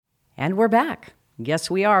And we're back. Yes,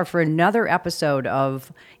 we are for another episode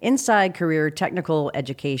of Inside Career Technical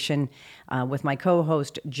Education with my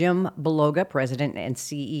co-host Jim Beloga, President and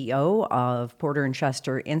CEO of Porter and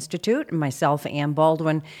Chester Institute, and myself, Ann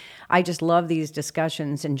Baldwin. I just love these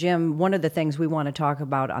discussions. And Jim, one of the things we want to talk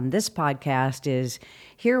about on this podcast is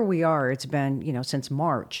here we are. It's been, since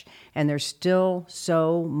March, and there's still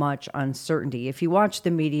so much uncertainty. If you watch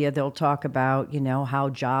the media, they'll talk about, how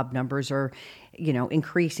job numbers are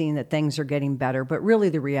increasing, that things are getting better. But really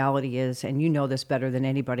the reality is, and you know this better than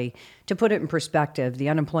anybody, to put it in perspective, the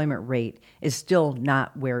unemployment rate is still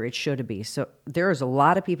not where it should be. So there's a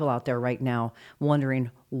lot of people out there right now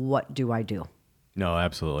wondering, what do I do? No,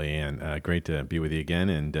 absolutely. And great to be with you again.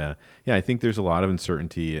 And I think there's a lot of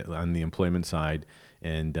uncertainty on the employment side.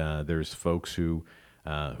 And there's folks who've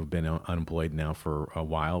been unemployed now for a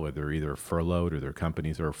while, whether they're either furloughed or their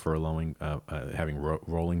companies are furloughing, having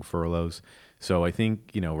rolling furloughs. So I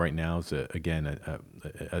think, right now is,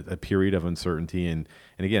 a period of uncertainty. And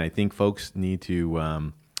again, I think folks need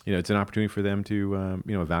to, it's an opportunity for them to,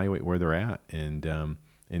 evaluate where they're at and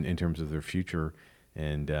in terms of their future.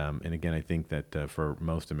 And again, I think that for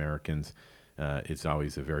most Americans, it's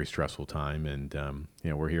always a very stressful time, and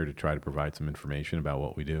we're here to try to provide some information about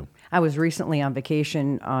what we do. I was recently on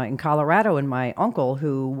vacation in Colorado, and my uncle,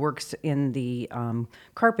 who works in the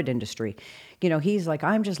carpet industry, he's like,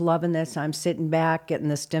 I'm just loving this. I'm sitting back, getting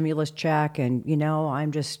the stimulus check, and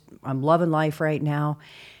I'm loving life right now.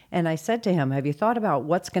 And I said to him, have you thought about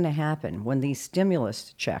what's going to happen when these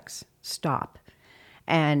stimulus checks stop?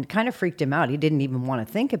 And kind of freaked him out. He didn't even want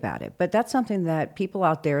to think about it. But that's something that people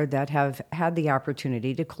out there that have had the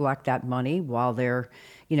opportunity to collect that money while they're,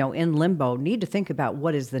 in limbo need to think about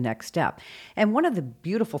what is the next step. And one of the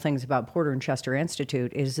beautiful things about Porter and Chester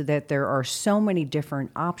Institute is that there are so many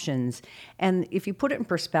different options. And if you put it in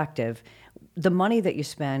perspective, the money that you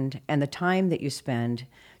spend and the time that you spend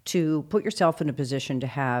to put yourself in a position to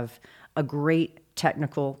have a great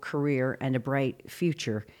technical career and a bright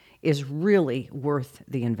future is really worth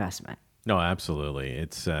the investment. No, absolutely.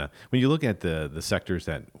 It's when you look at the sectors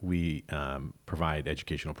that we provide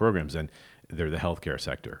educational programs in, they're the healthcare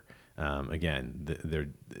sector. Again, they're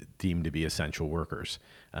deemed to be essential workers.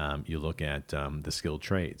 You look at the skilled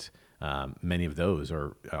trades. Many of those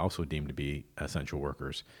are also deemed to be essential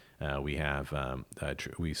workers. We have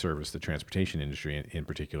we service the transportation industry, in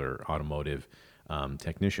particular automotive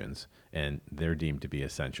technicians, and they're deemed to be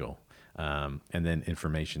essential. And then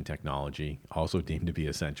information technology, also deemed to be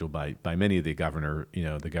essential by many of the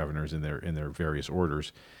governors in their various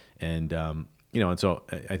orders, and and so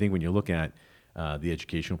I think when you look at the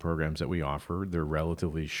educational programs that we offer, they're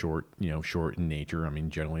relatively short in nature. I mean,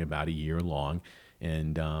 generally about a year long,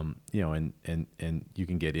 and and you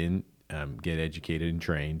can get in, get educated and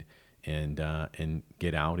trained, and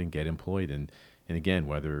get out and get employed. And again,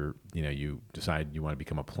 whether you decide you want to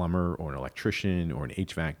become a plumber or an electrician or an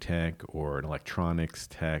HVAC tech or an electronics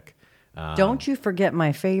tech. Don't you forget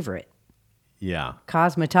my favorite. Yeah.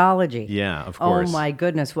 Cosmetology. Yeah, of course. Oh my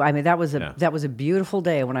goodness. I mean, that was a beautiful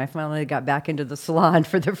day when I finally got back into the salon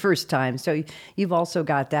for the first time. So you've also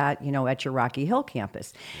got that, at your Rocky Hill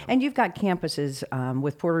campus. Yeah. And you've got campuses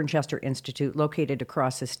with Porter and Chester Institute located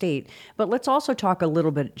across the state. But let's also talk a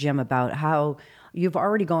little bit, Jim, about how you've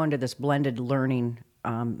already gone to this blended learning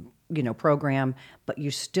program, but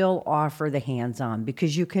you still offer the hands-on,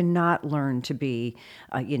 because you cannot learn to be,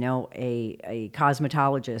 a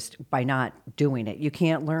cosmetologist by not doing it. You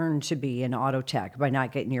can't learn to be an auto tech by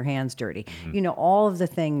not getting your hands dirty. Mm-hmm. All of the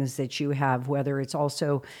things that you have, whether it's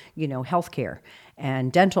also, healthcare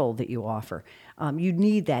and dental that you offer. You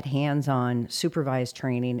need that hands-on supervised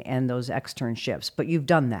training and those externships, but you've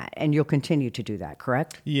done that and you'll continue to do that,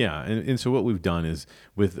 correct? Yeah, and so what we've done is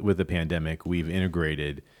with the pandemic, we've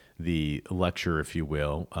integrated the lecture, if you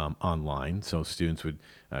will, online. So students would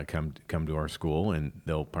come to our school and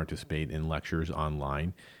they'll participate in lectures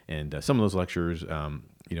online. And some of those lectures,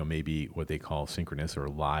 may be what they call synchronous or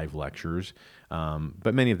live lectures,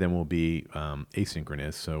 but many of them will be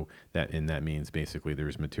asynchronous. So that means basically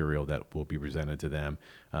there's material that will be presented to them.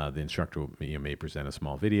 The instructor may present a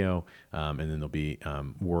small video, and then there'll be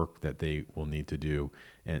work that they will need to do.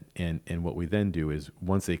 And what we then do is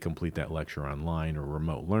once they complete that lecture online or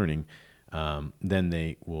remote learning, then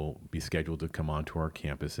they will be scheduled to come onto our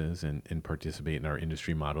campuses and participate in our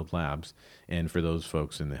industry modeled labs. And for those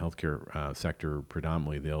folks in the healthcare sector,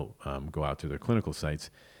 predominantly, they'll go out to their clinical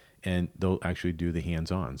sites and they'll actually do the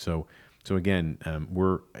hands-on. So again,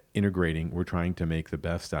 we're trying to make the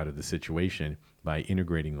best out of the situation by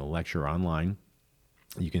integrating the lecture online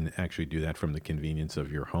You can actually do that from the convenience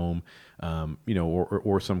of your home,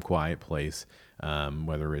 or some quiet place.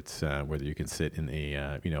 Whether you can sit in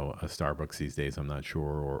a Starbucks these days, I'm not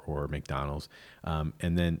sure, or McDonald's,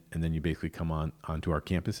 and then you basically come onto our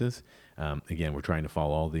campuses. Again, we're trying to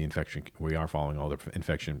follow all the infection. We are following all the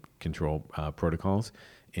infection control protocols,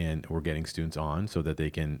 and we're getting students on so that they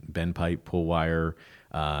can bend pipe, pull wire,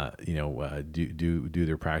 do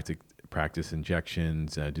their practice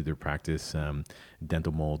injections, do their practice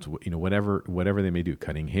dental molds, whatever they may do,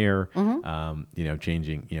 cutting hair,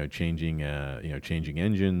 changing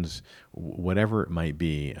engines, whatever it might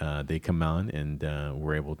be, they come on, and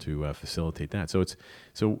we're able to facilitate that.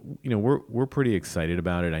 We're pretty excited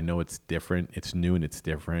about it. I know it's different, it's new, and it's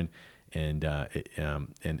different. And I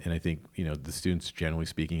think the students, generally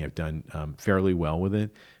speaking, have done fairly well with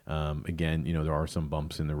it. Again, there are some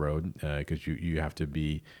bumps in the road because you have to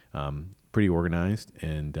be pretty organized,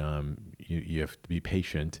 and you have to be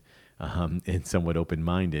patient and somewhat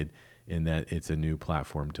open-minded in that it's a new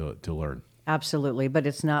platform to learn. Absolutely, but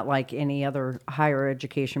it's not like any other higher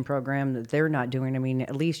education program that they're not doing. I mean,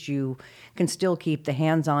 at least you can still keep the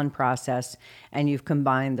hands-on process, and you've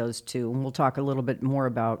combined those two. And we'll talk a little bit more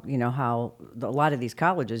about, how a lot of these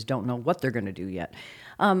colleges don't know what they're going to do yet.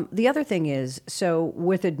 The other thing is, so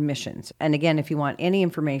with admissions, and again, if you want any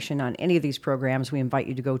information on any of these programs, we invite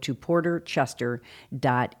you to go to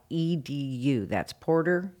porterchester.edu. That's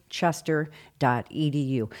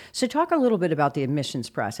porterchester.edu. So talk a little bit about the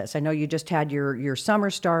admissions process. I know you just had your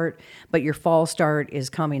summer start, but your fall start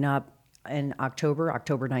is coming up in October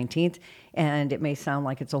 19th, and it may sound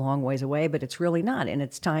like it's a long ways away, but it's really not. And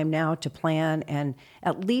it's time now to plan and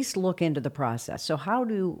at least look into the process. So how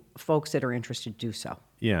do folks that are interested do so?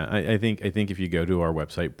 Yeah, I think if you go to our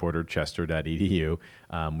website, porterchester.edu,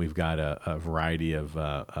 we've got a variety of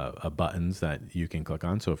buttons that you can click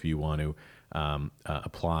on. So if you want to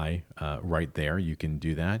apply right there, you can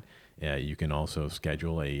do that. You can also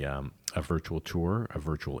schedule a virtual tour, a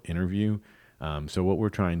virtual interview. So what we're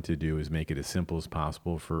trying to do is make it as simple as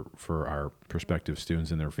possible for our prospective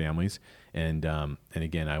students and their families. And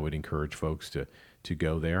again, I would encourage folks to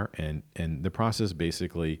go there. And the process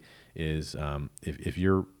basically is if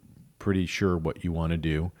you're pretty sure what you want to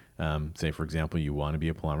do, say, for example, you want to be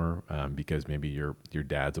a plumber because maybe your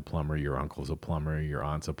dad's a plumber, your uncle's a plumber, your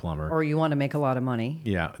aunt's a plumber. Or you want to make a lot of money.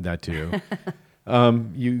 Yeah, that too.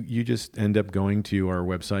 You just end up going to our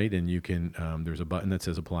website, and you can there's a button that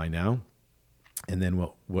says apply now. And then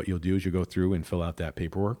what you'll do is you go through and fill out that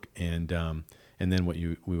paperwork, and then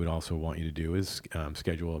we would also want you to do is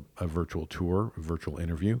schedule a virtual tour, a virtual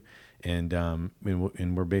interview, and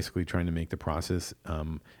we're basically trying to make the process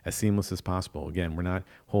as seamless as possible. Again, we're not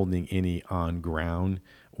holding any on ground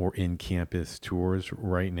or in campus tours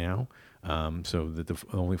right now, so that the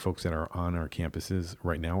only folks that are on our campuses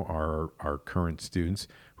right now are our current students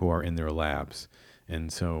who are in their labs.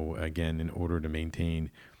 And so again, in order to maintain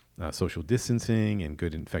social distancing and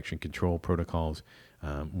good infection control protocols,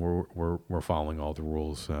 we're following all the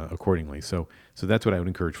rules accordingly. So that's what I would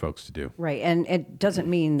encourage folks to do. Right, and it doesn't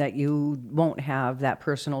mean that you won't have that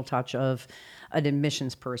personal touch of an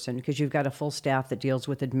admissions person, because you've got a full staff that deals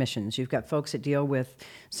with admissions. You've got folks that deal with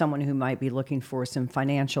someone who might be looking for some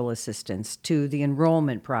financial assistance, to the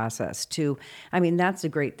enrollment process, that's a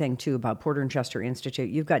great thing too about Porter and Chester Institute.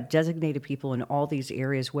 You've got designated people in all these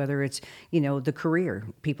areas, whether it's, the career,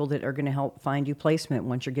 people that are going to help find you placement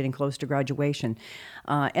once you're getting close to graduation.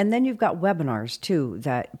 And then you've got webinars too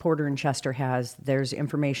that Porter and Chester has. There's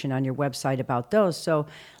information on your website about those. So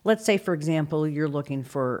let's say, for example, you're looking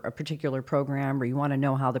for a particular program, or you want to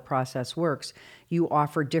know how the process works. You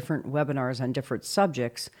offer different webinars on different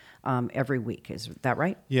subjects every week. Is that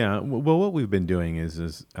right? Yeah. Well, what we've been doing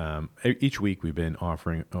is each week we've been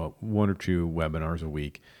offering one or two webinars a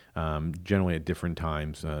week, generally at different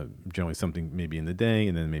times, generally something maybe in the day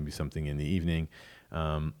and then maybe something in the evening.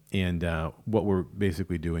 And what we're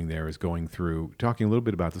basically doing there is going through, talking a little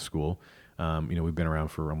bit about the school. We've been around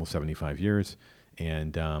for almost 75 years,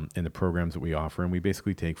 and the programs that we offer, and we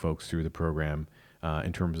basically take folks through the program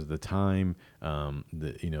in terms of the time,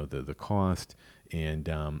 the cost, and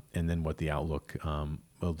then what the outlook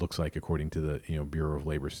looks like according to the Bureau of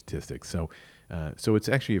Labor Statistics. So it's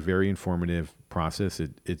actually a very informative process.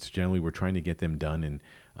 It's generally, we're trying to get them done in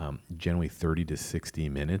generally 30 to 60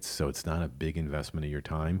 minutes. So it's not a big investment of your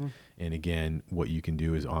time. Mm-hmm. And again, what you can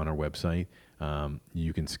do is on our website,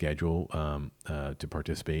 you can schedule to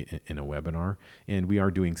participate in a webinar. And we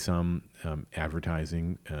are doing some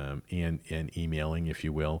advertising and emailing, if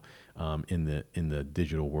you will, in the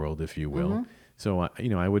digital world, if you will. Mm-hmm. So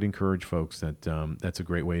I would encourage folks that that's a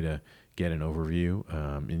great way to get an overview,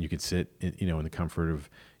 and you could sit, in the comfort of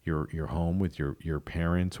your home with your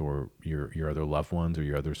parents or your other loved ones or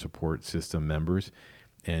your other support system members,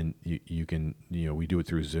 and you can, we do it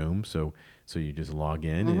through Zoom, so you just log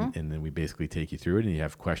in, and then we basically take you through it, and you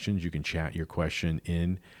have questions, you can chat your question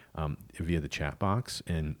in via the chat box,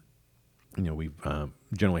 and we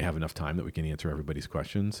generally have enough time that we can answer everybody's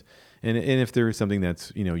questions, and if there is something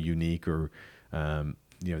that's unique or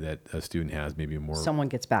that a student has, maybe more, Someone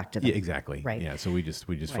gets back to them. yeah, exactly, Right. yeah. So we just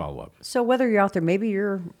follow up. So whether you're out there, maybe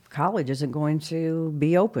your college isn't going to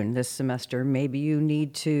be open this semester. Maybe you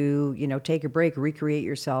need to, take a break, recreate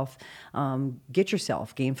yourself, get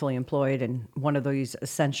yourself gainfully employed in one of these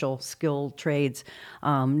essential skill trades.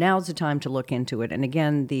 Now's the time to look into it. And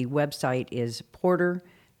again, the website is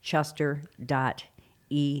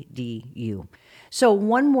porterchester.edu. So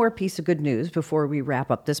one more piece of good news before we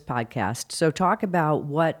wrap up this podcast. So talk about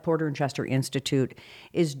what Porter and Chester Institute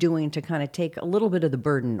is doing to kind of take a little bit of the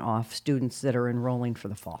burden off students that are enrolling for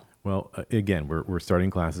the fall. Well, again, we're starting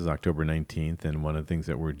classes October 19th, and one of the things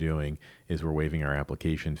that we're doing is we're waiving our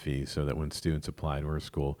application fees so that when students apply to our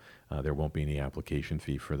school, there won't be any application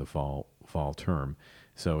fee for the fall term.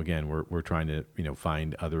 So again, we're trying to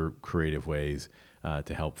find other creative ways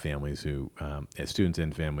to help families who students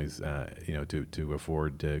and families to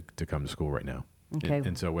afford to come to school right now. Okay.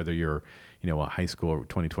 And so whether you're a high school or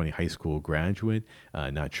 2020 high school graduate,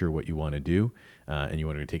 not sure what you want to do, and you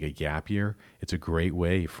want to take a gap year, it's a great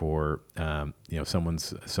way for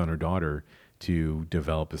someone's son or daughter to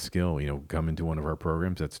develop a skill. Come into one of our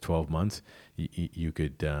programs. That's 12 months. You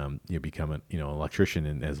could become an electrician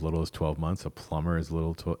in as little as 12 months, a plumber as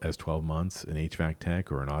little as 12 months, an HVAC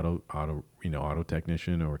tech or an auto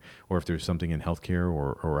technician, or if there's something in healthcare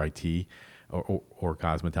or IT or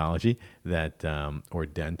cosmetology that or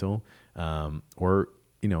dental or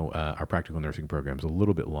our practical nursing program is a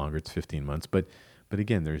little bit longer. It's 15 months, but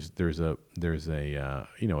again, there's a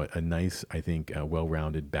nice, I think,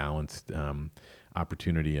 well-rounded, balanced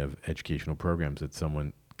opportunity of educational programs that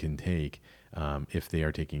someone can take if they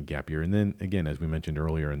are taking a gap year. And then again, as we mentioned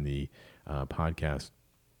earlier in the podcast,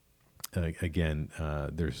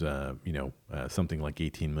 there's something like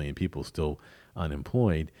 18 million people still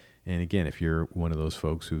unemployed. And again, if you're one of those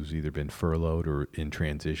folks who's either been furloughed or in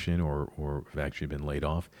transition or have actually been laid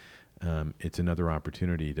off, it's another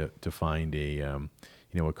opportunity to find a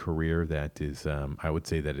career that is, I would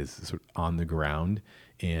say, that is sort of on the ground.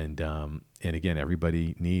 And again,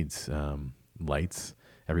 everybody needs lights.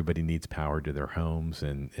 Everybody needs power to their homes,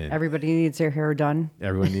 and Everybody needs their hair done.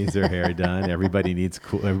 everyone needs their hair done. Everybody needs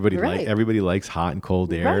cool. Right. Everybody likes hot and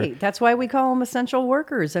cold air. Right. That's why we call them essential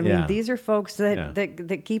workers. I mean, Yeah. these are folks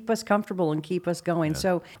that keep us comfortable and keep us going.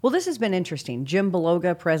 So, well, this has been interesting. Jim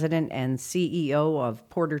Beloga, President and CEO of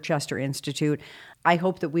Porter Chester Institute. I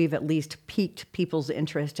hope that we've at least piqued people's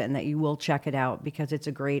interest and that you will check it out because it's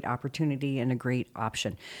a great opportunity and a great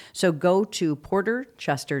option. So go to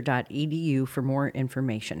porterchester.edu for more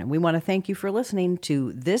information. And we want to thank you for listening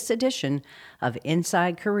to this edition of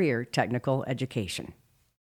Inside Career Technical Education.